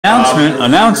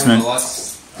Announcement.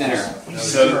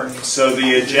 So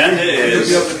the agenda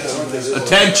is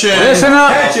attention. Listen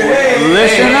up.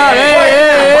 Listen up.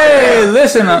 Hey,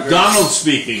 listen up. Donald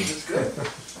speaking.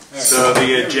 So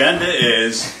the agenda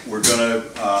is we're going to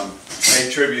pay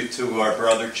tribute to our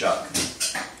brother Chuck,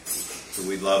 who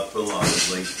we love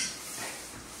belovedly.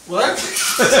 What?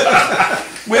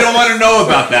 We don't want to know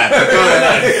about that.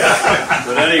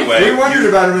 But anyway, we wondered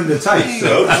about him in the tights.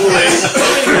 So.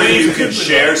 Hopefully you can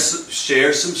share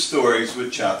some stories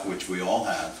with Chuck, which we all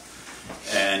have,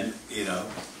 and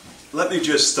let me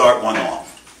just start one off.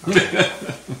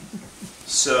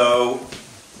 So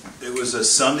it was a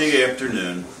Sunday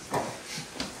afternoon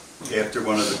after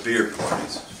one of the beer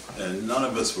parties, and none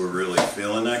of us were really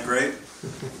feeling that great,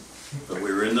 but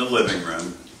we were in the living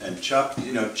room. And Chuck,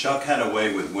 Chuck had a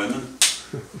way with women,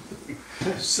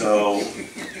 so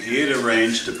he had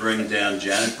arranged to bring down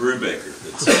Janet Brubaker,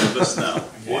 that some of us know.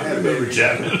 I remember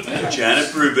Janet.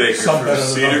 Janet Brubaker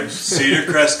from Cedar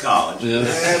Crest College.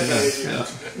 Yeah.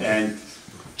 And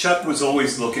Chuck was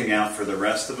always looking out for the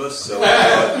rest of us, so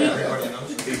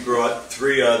he brought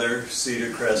 3 other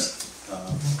Cedar Crest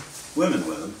women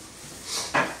with him.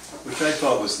 Which I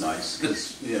thought was nice,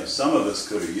 because some of us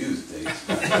could have used these.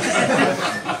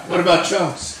 What about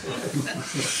Chunks?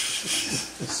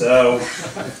 So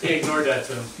he ignored that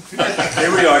too.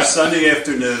 Here we are, Sunday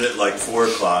afternoon at like 4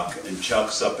 o'clock, and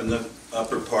Chuck's up in the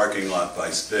upper parking lot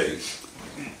by Spee,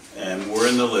 and we're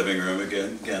in the living room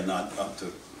again not up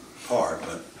to par,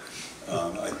 but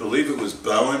I believe it was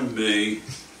Bowen, me,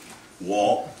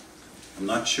 Walt. I'm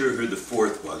not sure who the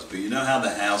 4th was, but you know how the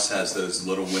house has those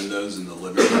little windows in the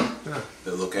living room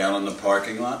that look out on the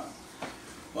parking lot?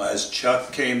 Well, as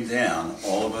Chuck came down,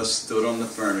 all of us stood on the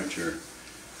furniture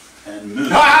and moved.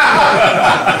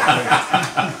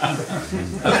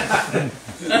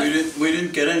 we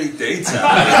didn't get any dates out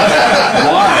of it.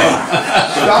 Why?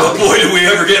 But boy, did we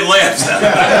ever get laughs out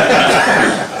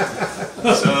of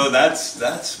it. So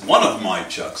that's one of my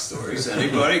Chuck stories.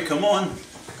 Anybody? Come on.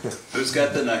 Who's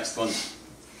got the next one?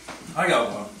 I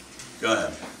got one. Go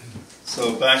ahead.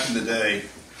 So back in the day,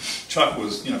 Chuck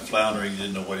was, floundering. He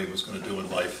didn't know what he was going to do in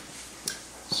life.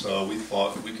 So we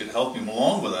thought we could help him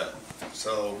along with that.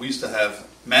 So we used to have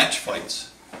match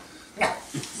fights.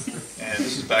 And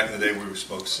this is back in the day where we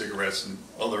smoked cigarettes and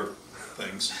other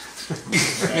things.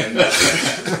 And,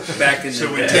 back in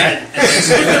the day.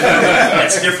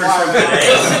 That's different from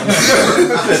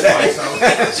today.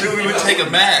 So we would take a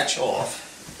match off.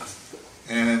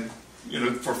 And,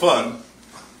 for fun,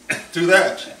 do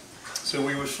that. So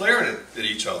we would flare it at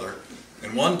each other.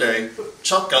 And one day,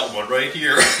 Chuck got one right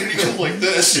here. And he goes like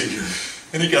this.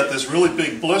 And he got this really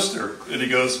big blister. And he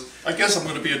goes, I guess I'm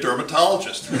going to be a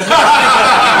dermatologist. Wow.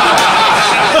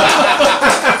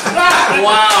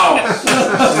 So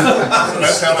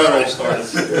that's how that all started.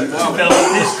 Wow,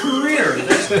 his career.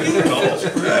 That's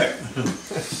correct.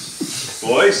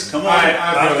 Boys, come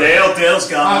on. Dale's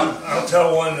got one. I'll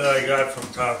tell one that I got from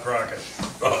Tom Crockett.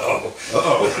 On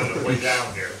the way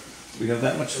down here. We have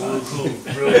that much time. Who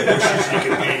really wishes he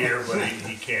could be here, but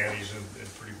he can't. He's in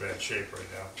pretty bad shape right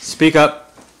now. Speak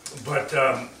up. But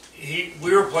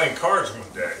we were playing cards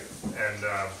one day, and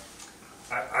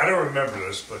I don't remember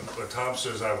this, but Tom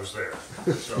says I was there.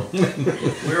 So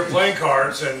we were playing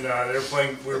cards, and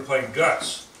we were playing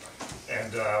guts,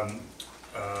 and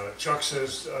Chuck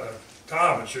says,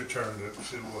 Tom, it's your turn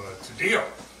to deal.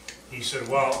 He said,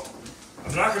 well,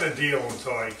 I'm not going to deal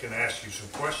until I can ask you some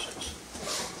questions.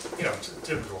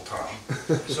 Typical Tom.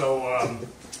 So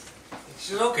he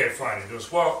says, okay, fine. He goes,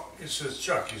 well, he says,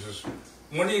 Chuck, he says,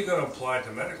 when are you going to apply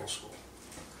to medical school?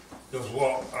 He goes,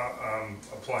 well, I'm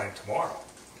applying tomorrow.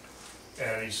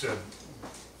 And he said,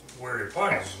 where are you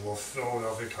applying? He says, well,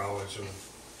 Philadelphia College of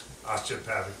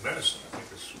Osteopathic Medicine, I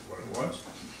think is what it was.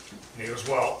 And he goes,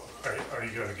 well, are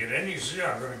you going to get in? He says,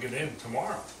 yeah, I'm going to get in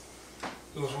tomorrow.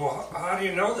 He goes, well, how do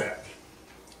you know that?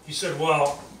 He said,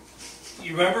 well,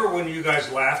 you remember when you guys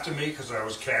laughed at me because I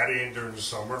was caddying during the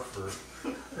summer for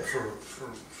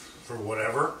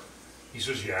whatever? He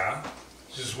says, yeah.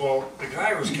 He says, well, the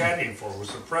guy I was caddying for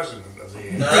was the president of the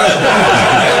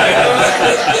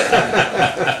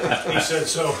He said,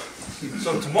 so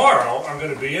tomorrow I'm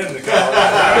going to be in the college.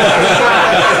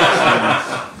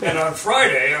 And on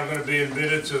Friday I'm going to be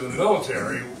admitted to the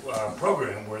military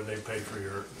program where they pay for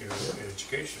your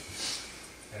education.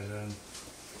 And then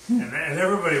and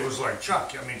everybody was like,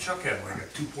 Chuck. I mean, Chuck had like a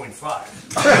 2.5.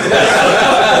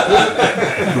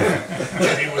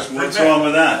 And he was What's wrong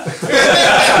with that? That's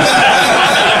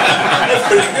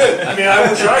pretty good. I mean, I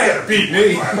wish I had a beat me.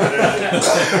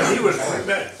 He was pretty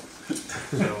bad.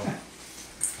 So.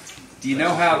 Do you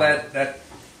know how that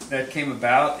that came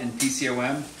about in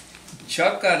PCOM,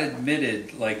 Chuck got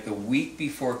admitted like the week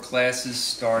before classes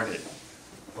started.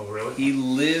 Oh, really? He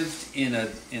lived in a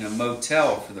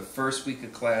motel for the first week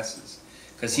of classes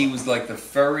because he was like the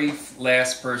very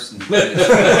last person to finish.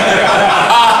 That's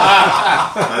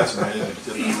amazing.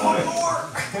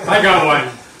 I got one.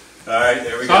 All right,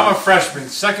 there we So I'm a go. freshman,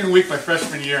 second week my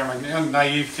freshman year. I'm a young,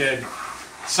 naive kid.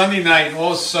 Sunday night,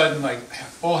 all of a sudden, like,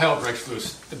 all hell breaks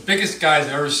loose. The biggest guys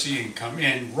I've ever seen come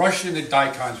in, rush into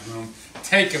Diakon's room,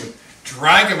 take him,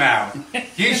 drag him out.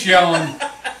 He's yelling,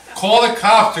 call the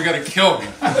cops, they're going to kill me.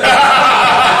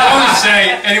 I always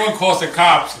say, anyone calls the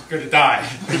cops, they're going to die.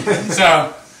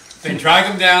 So they drag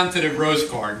him down to the Rose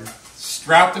Garden,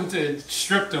 stripped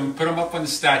him, put him up on the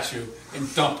statue,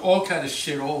 and dumped all kind of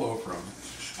shit all over him.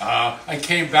 I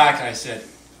came back and I said,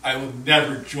 I will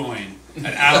never join an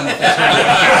animal fraternity.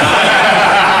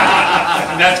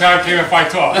 And that's how it came if I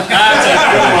talk.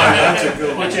 That's a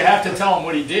good one. But you have to tell him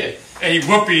what he did. And he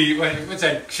whoopee, what's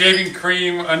that, shaving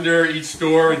cream under each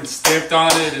door and stamped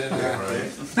on it. And,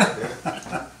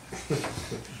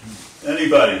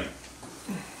 Anybody?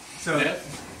 So,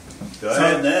 Go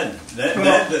ahead, Ned.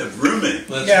 Ned, the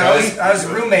roommate. I was a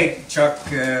roommate, Chuck,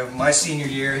 my senior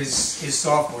year, his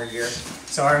sophomore year.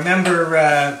 So I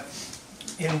remember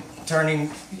him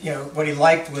turning, what he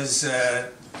liked was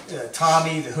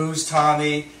Tommy, The Who's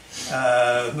Tommy,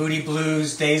 Moody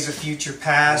Blues, Days of Future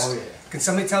Past. Oh, yeah. Can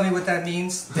somebody tell me what that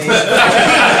means? Days of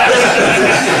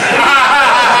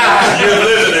You're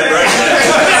living it right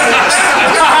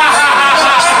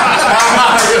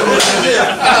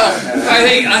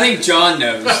I think John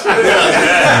knows.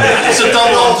 It's a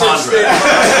double entendre.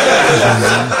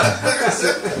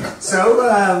 So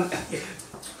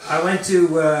I went to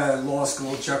law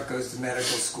school. Chuck goes to medical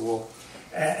school,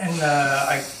 and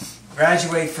I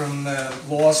graduate from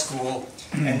law school.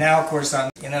 And now, of course, I'm.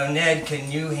 Ned,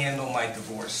 can you handle my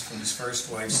divorce from his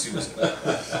first wife, Susan?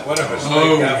 What a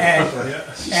mistake.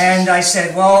 And I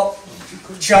said, well,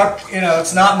 Chuck,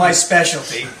 it's not my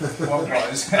specialty. What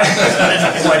was?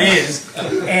 What is?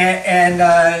 And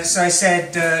so I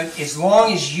said, as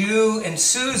long as you and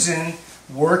Susan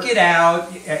work it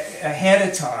out ahead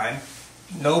of time,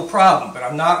 no problem. But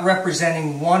I'm not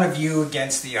representing one of you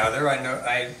against the other.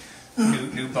 I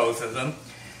knew both of them.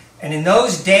 And in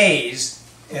those days,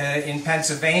 in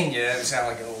Pennsylvania, I sound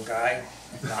like an old guy.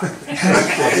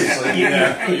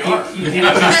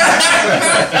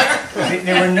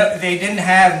 They didn't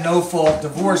have no-fault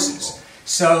divorces,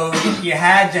 so you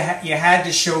had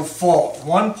to show fault.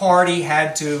 One party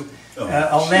had to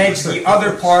allege the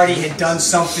other party had done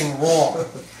something wrong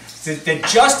that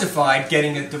justified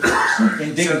getting a divorce.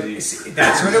 Indignities. So,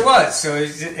 that's what it was. So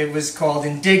it was called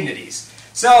indignities.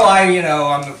 So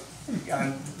I'm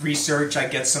research. I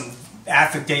get some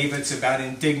affidavits about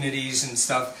indignities and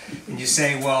stuff, and you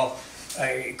say, well,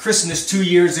 Christmas 2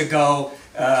 years ago,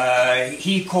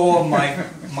 he called my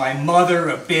mother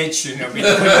a bitch, and we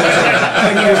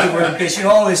couldn't use the word bitch, and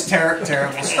all this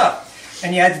terrible stuff.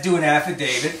 And you had to do an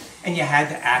affidavit, and you had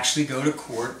to actually go to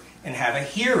court and have a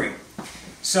hearing.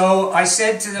 So I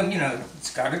said to them, it's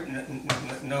got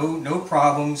no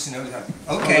problems,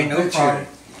 okay, no problem.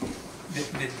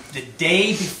 The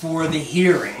day before the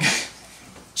hearing,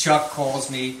 Chuck calls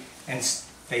me and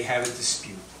they have a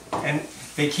dispute and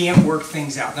they can't work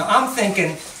things out. Now I'm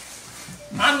thinking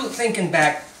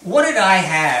back, what did I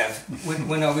have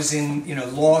when I was in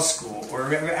law school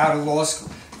or out of law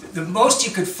school? The most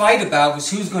you could fight about was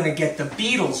who's going to get the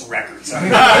Beatles records. I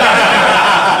mean,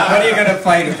 what are you going to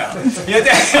fight about?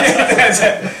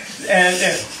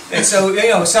 And so,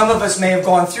 some of us may have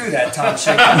gone through that, Tom.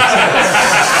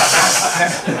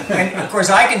 And, of course,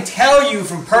 I can tell you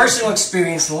from personal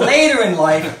experience, later in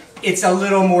life, it's a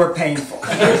little more painful.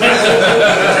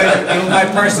 In my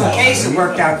personal case, it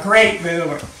worked out great.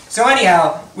 So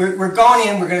anyhow, we're going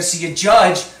in, we're going to see a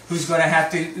judge who's going to have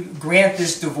to grant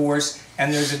this divorce,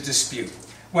 and there's a dispute.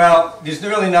 Well, there's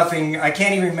really nothing, I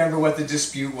can't even remember what the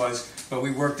dispute was, but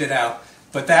we worked it out.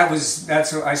 But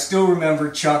that's what I still remember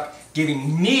Chuck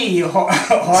giving me a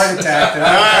heart attack that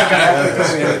I'm going to have to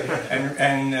go in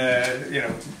and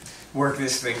work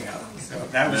this thing out. So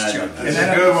that was Chuck. That's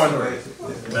a good one.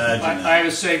 Imagine I that. have a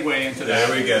segue into that.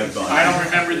 There we go, Bonnie. I don't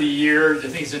remember the year. I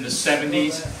think it's in the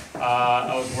 70s.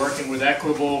 I was working with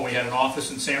Equitable, and we had an office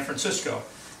in San Francisco.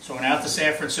 So I went out to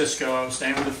San Francisco. I was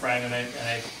staying with a friend, and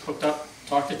I hooked up,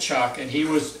 talked to Chuck, and he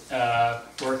was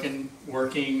working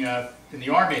in the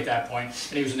Army at that point,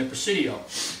 and he was in the Presidio.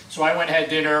 So I went and had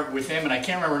dinner with him, and I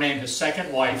can't remember her name, his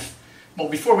second wife. Well,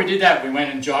 before we did that, we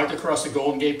went and jogged across the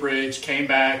Golden Gate Bridge, came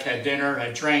back, had dinner,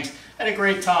 had drinks, had a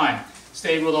great time.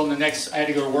 stayed with him the next. I had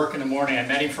to go to work in the morning. I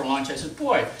met him for lunch. I said,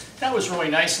 "Boy, that was really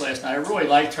nice last night. I really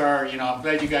liked her. You know, I'm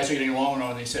glad you guys are getting along."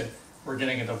 And he said, "We're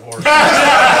getting a divorce." So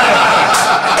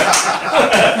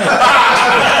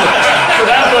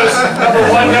that was number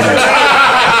one.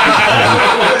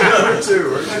 Number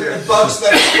two. And Buck's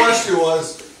next question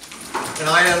was, "Can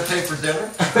I have to pay for dinner?"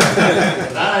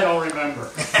 That I don't remember.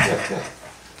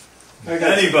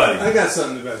 Anybody? I got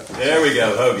something about that. There we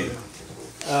go, Hoagie.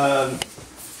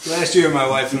 Last year, my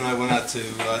wife and I went out to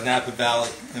Napa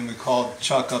Valley, and we called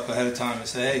Chuck up ahead of time and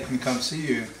said, "Hey, can we come see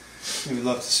you? We'd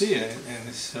love to see you."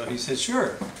 And so he said,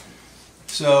 "Sure."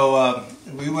 So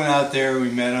we went out there. We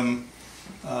met him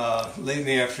late in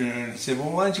the afternoon. He said, "Well,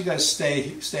 why don't you guys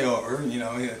stay over? You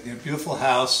know, he had a beautiful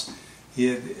house. He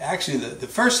had actually the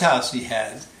first house he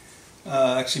had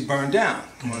actually burned down.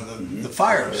 One of the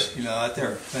fires, you know, out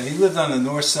there. And he lived on the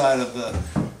north side of the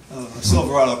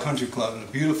Silverado Country Club in a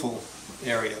beautiful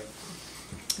area.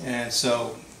 And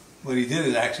so what he did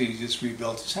is actually he just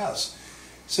rebuilt his house.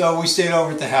 So we stayed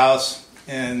over at the house,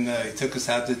 and he took us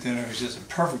out to dinner. He was just a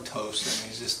perfect host. I mean,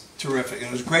 he's just terrific. And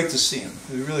it was great to see him.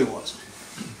 It really was.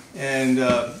 And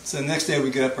so the next day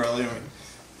we get up early,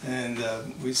 and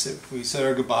we said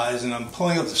our goodbyes, and I'm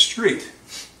pulling up the street.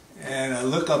 And I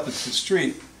look up at the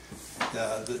street,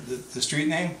 the street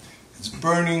name. It's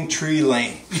Burning Tree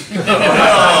Lane.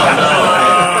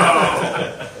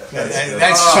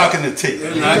 That's Chuck in the teeth.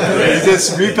 He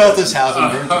just rebuilt his house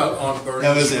and burned it.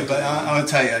 That was it. But I'm going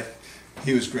to tell you,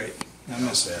 he was great. I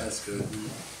miss him. That's good.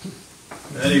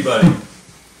 Anybody?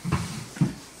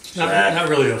 Not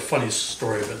really a funny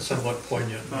story, but somewhat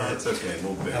poignant. Oh, it's okay.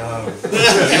 We'll bear.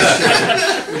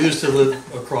 We used to live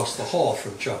across the hall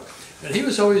from Chuck. And he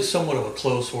was always somewhat of a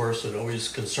clothes horse and always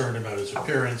concerned about his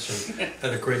appearance and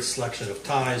had a great selection of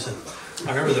ties. And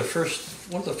I remember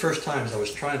one of the first times I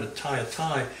was trying to tie a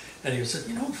tie, and he said,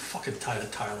 "You don't fucking tie a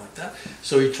tie like that."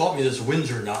 So he taught me this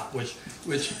Windsor knot, which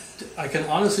I can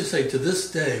honestly say to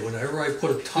this day, whenever I put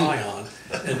a tie on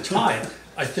and tie it,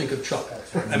 I think of Chuck.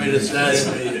 I mean,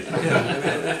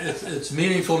 it's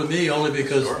meaningful to me only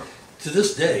because to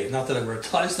this day, not that I wear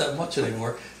ties that much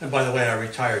anymore, and by the way, I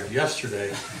retired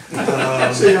yesterday. Whenever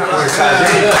I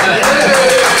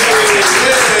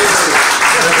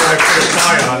put a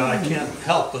tie on, I can't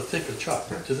help but think of Chuck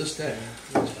to this day.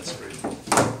 That's great.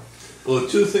 Well, the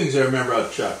two things I remember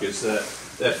about Chuck is that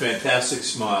fantastic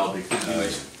smile, because he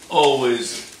was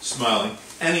always smiling.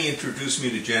 And he introduced me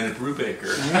to Janet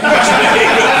Brubaker. There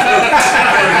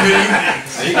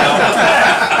you go.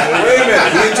 Wait a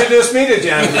minute, he introduced me to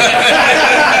Janet.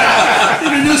 He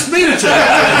introduced me to Chuck.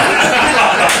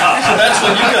 So that's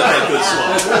when you got that good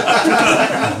smile.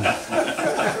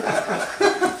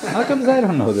 How comes I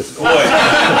don't know this? Boy.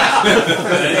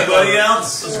 Anybody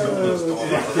else?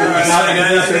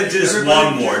 I did just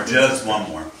one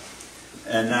more.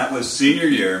 And that was senior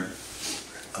year.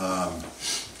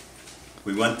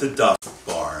 We went to Duff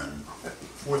Bar and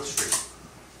 4th Street.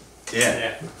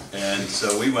 Yeah. And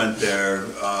so we went there,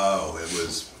 it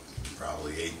was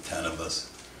probably 8-10 of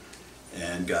us,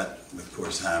 and got, of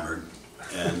course, hammered,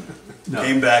 and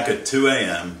came back at 2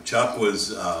 a.m. Chuck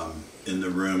was in the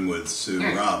room with Sue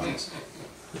Robbins,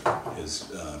 his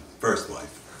first wife,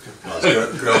 well,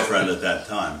 his girlfriend at that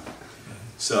time.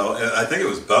 So I think it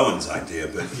was Bowen's idea,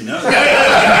 but you know,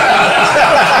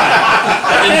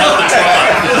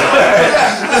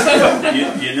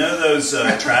 you know those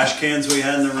trash cans we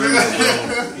had in the room,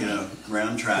 the little,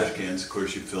 round trash cans. Of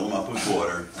course, you fill them up with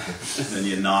water, then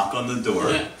you knock on the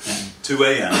door. 2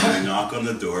 a.m. We knock on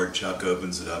the door. Chuck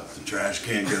opens it up. The trash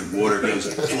can goes, water goes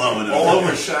flowing all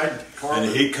over shag carpet.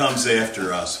 And he comes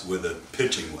after us with a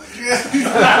pitching wedge.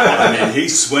 I mean,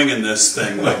 he's swinging this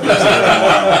thing like this.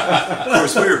 Of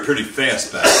course, we were pretty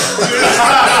fast back then.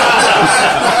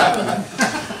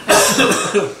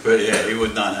 But yeah, he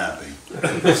was not happy.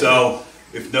 So,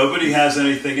 if nobody has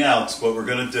anything else, what we're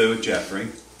going to do,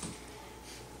 Jeffrey,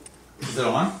 is it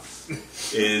on?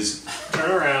 Is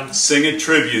turn around, sing a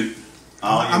tribute.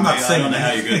 I'm not singing. I don't know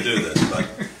how you're going to do this, but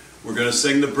we're going to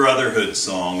sing the Brotherhood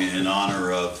song in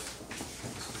honor of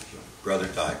Brother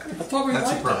Diakon. I thought we liked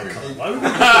Diakon. Why would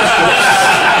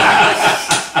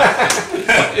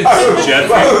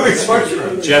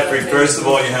we Jeffrey, first of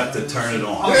all, you have to turn it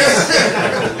on. I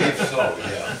believe so,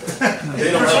 yeah.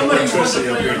 They don't have electricity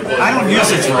up here. I don't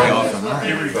use it very often.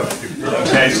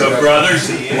 Okay, so brothers,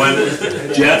 when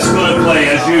Jeff's going to play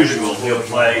as usual, he'll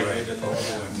play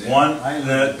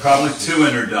probably 2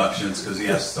 introductions because he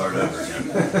has to start over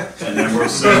again, and then we'll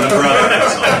sing the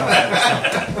Brotherhood song,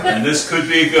 and And this could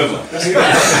be a good one. You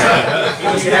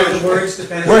have the words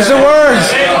depending. Where's the words?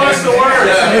 Hey, what's the word?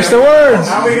 Where's the words?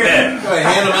 How we gonna? Man,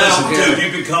 Hand them out. listen, dude,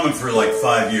 you've been coming for like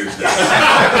 5 years now.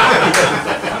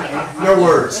 No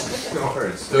words. No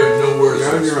words. There are no words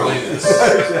You're to on your own. explain this.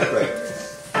 Exactly.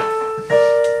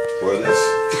 Or this.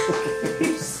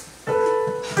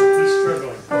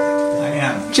 I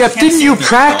am. Jeff, didn't you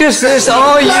practice this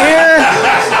all year?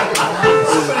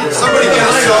 Somebody get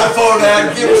a cell phone out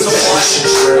and give us a flash.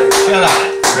 Shut up.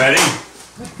 Ready?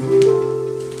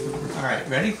 All right,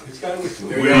 ready?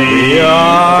 We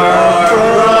are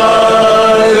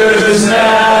brothers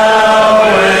now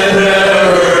and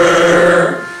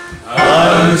ever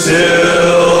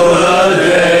until the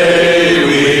day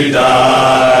we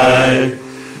die.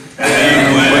 And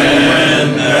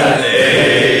when that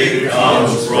day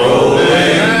comes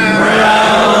rolling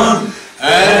round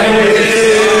and we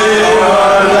give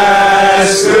our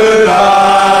last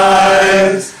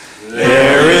goodbyes,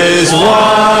 there is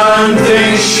one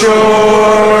thing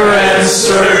sure and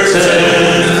certain.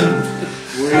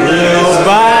 We'll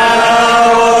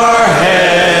bow our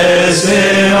heads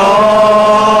in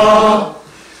awe.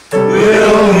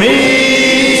 We'll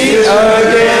meet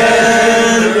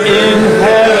again in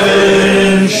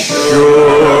heaven,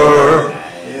 sure.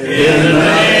 In the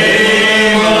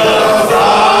name of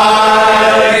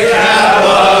Phi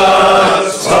Kappa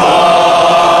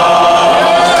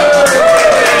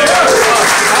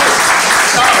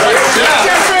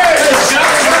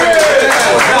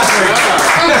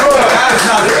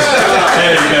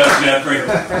There you go, Jeffrey.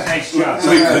 Nice job.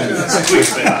 We couldn't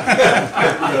squeeze that.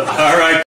 All right.